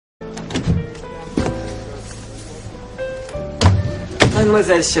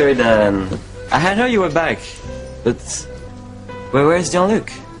Mademoiselle Sheridan, I had heard you were back, but where's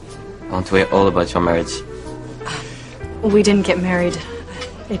Jean-Luc? I want to hear all about your marriage. We didn't get married.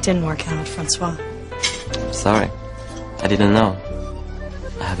 It didn't work out, Francois. Sorry, I didn't know.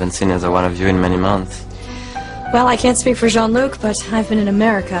 I haven't seen either one of you in many months. Well, I can't speak for Jean-Luc, but I've been in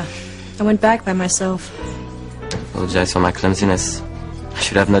America. I went back by myself. Apologize for my clumsiness. I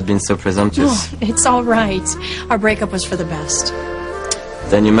should have not been so presumptuous. Oh, it's all right. Our breakup was for the best.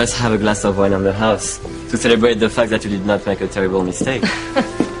 Then you must have a glass of wine on the house to celebrate the fact that you did not make a terrible mistake.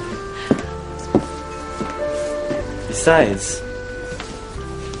 Besides,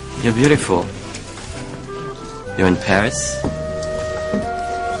 you're beautiful. You're in Paris.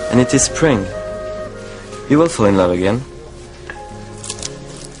 And it is spring. You will fall in love again.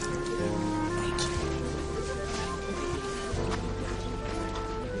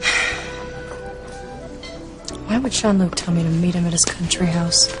 Why would Jean-Luc tell me to meet him at his country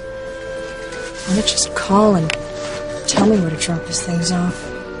house? Why not just call and tell me where to drop his things off?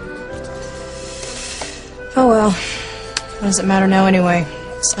 Oh well. What does it matter now anyway?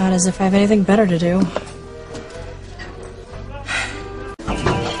 It's not as if I have anything better to do.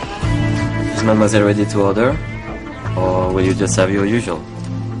 Is Mademoiselle ready to order? Or will you just have your usual?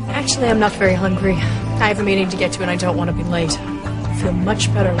 Actually, I'm not very hungry. I have a meeting to get to and I don't want to be late. I'll feel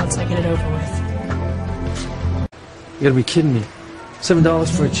much better once I get it over with. You gotta be kidding me.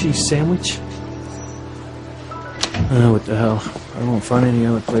 $7 for a cheese sandwich? What the hell. I won't find any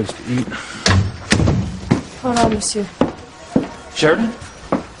other place to eat. Hold on, monsieur. Sheridan?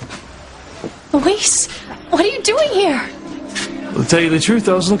 Luis, what are you doing here? Well, to tell you the truth,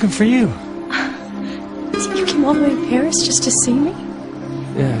 I was looking for you. So you came all the way to Paris just to see me?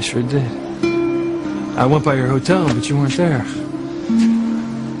 Yeah, I sure did. I went by your hotel, but you weren't there.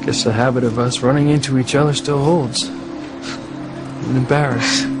 Guess the habit of us running into each other still holds. Even in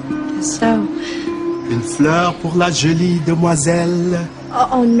Paris. So... Une fleur pour la jolie demoiselle.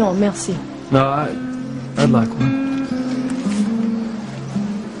 Oh, no, merci. No, I'd like one.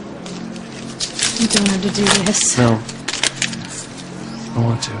 You don't have to do this. No. I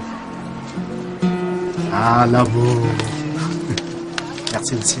want to. Ah, l'amour.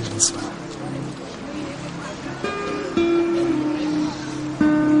 Merci, monsieur. Bonsoir.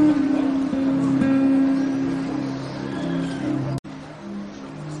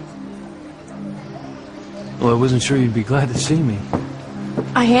 Well, I wasn't sure you'd be glad to see me.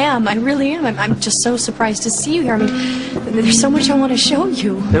 I am. I really am. I'm just so surprised to see you here. I mean, there's so much I want to show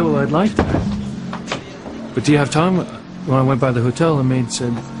you. Yeah, well, I'd like that. But do you have time? When I went by the hotel, the maid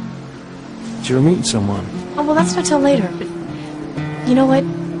said that you were meeting someone. Oh, well, that's not till later. But you know what?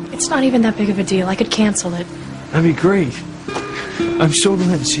 It's not even that big of a deal. I could cancel it. That'd be great. I'm so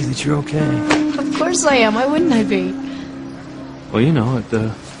glad to see that you're okay. Of course I am. Why wouldn't I be? Well, you know, at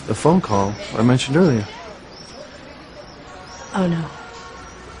the phone call I mentioned earlier. Oh, no.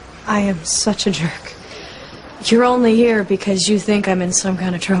 I am such a jerk. You're only here because you think I'm in some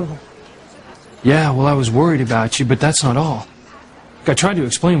kind of trouble. Yeah, well, I was worried about you, but that's not all. I tried to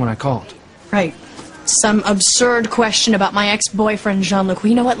explain when I called. Right. Some absurd question about my ex-boyfriend, Jean-Luc. Well,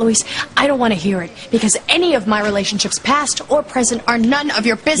 you know what, Luis? I don't want to hear it, because any of my relationships, past or present, are none of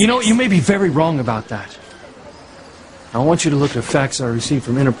your business. You know what? You may be very wrong about that. I want you to look at a fax I received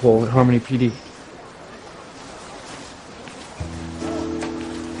from Interpol at Harmony PD.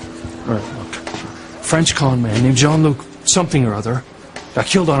 All right, look. French con man named Jean-Luc something or other got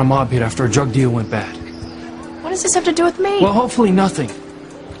killed on a mob hit after a drug deal went bad. What does this have to do with me? Well, hopefully nothing.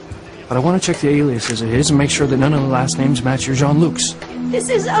 But I want to check the aliases of his and make sure that none of the last names match your Jean-Luc's. This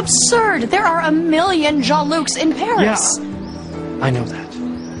is absurd. There are a million Jean-Lucs in Paris. Yeah, I know that.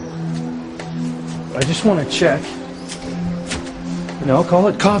 But I just want to check. You know, call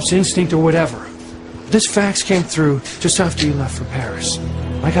it cop's instinct or whatever. This fax came through just after you left for Paris.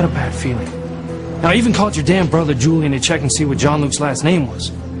 I got a bad feeling. Now, I even called your damn brother Julian to check and see what Jean-Luc's last name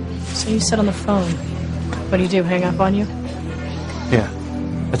was. So you said on the phone. What do you do, hang up on you? Yeah,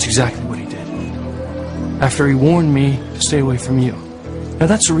 that's exactly what he did. After he warned me to stay away from you. Now,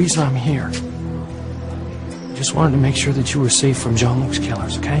 that's the reason I'm here. I just wanted to make sure that you were safe from Jean-Luc's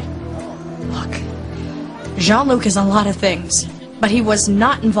killers, okay? Look, Jean-Luc is a lot of things, but he was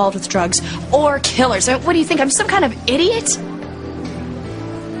not involved with drugs or killers. What do you think, I'm some kind of idiot?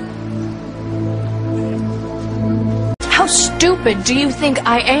 How stupid do you think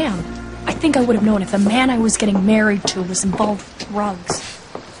I am? I think I would have known if the man I was getting married to was involved with drugs.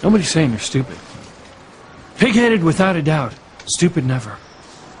 Nobody's saying you're stupid. Pig-headed without a doubt. Stupid never.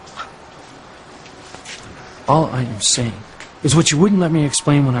 All I am saying is what you wouldn't let me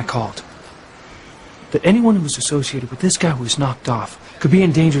explain when I called. that anyone who was associated with this guy who was knocked off could be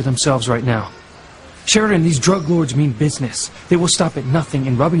in danger themselves right now. Sheridan, these drug lords mean business. They will stop at nothing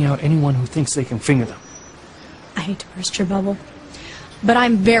in rubbing out anyone who thinks they can finger them. I hate to burst your bubble, but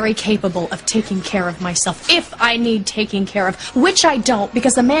I'm very capable of taking care of myself if I need taking care of, which I don't,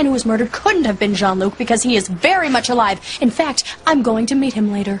 because the man who was murdered couldn't have been Jean-Luc because he is very much alive. In fact, I'm going to meet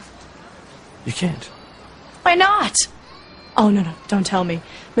him later. You can't. Why not? Oh, no, don't tell me.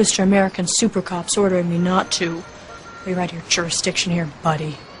 Mr. American Super Cop's ordering me not to. We're out of your jurisdiction here,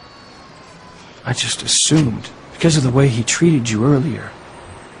 buddy. I just assumed, because of the way he treated you earlier,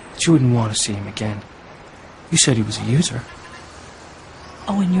 that you wouldn't want to see him again. You said he was a user.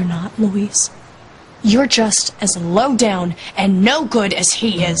 Oh, and you're not, Luis. You're just as low down and no good as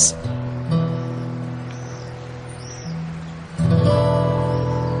he is.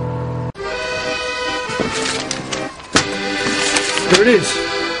 There it is.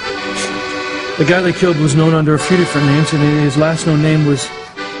 The guy they killed was known under a few different names, and his last known name was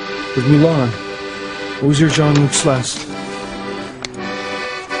Mulan. What was your Jean-Luc's last name?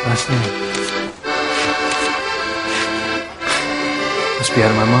 Must be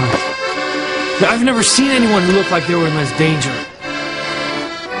out of my mind. I've never seen anyone who looked like they were in less danger.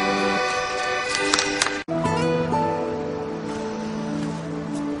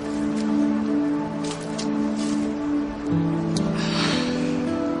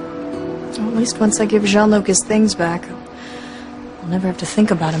 At least once I give Jean-Luc his things back, I'll never have to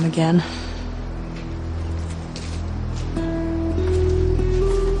think about him again.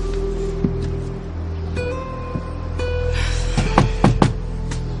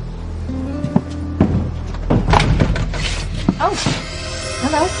 Oh,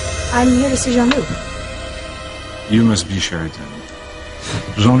 hello. I'm here to see Jean-Luc. You must be Sheridan.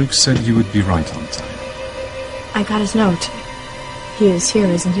 Jean-Luc said you would be right on time. I got his note. He is here,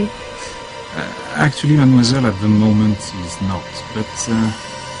 isn't he? Actually, mademoiselle, at the moment he's not, but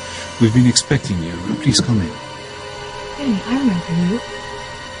we've been expecting you. Please come in. Hey, I remember you.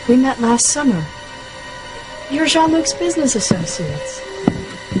 We met last summer. You're Jean-Luc's business associates.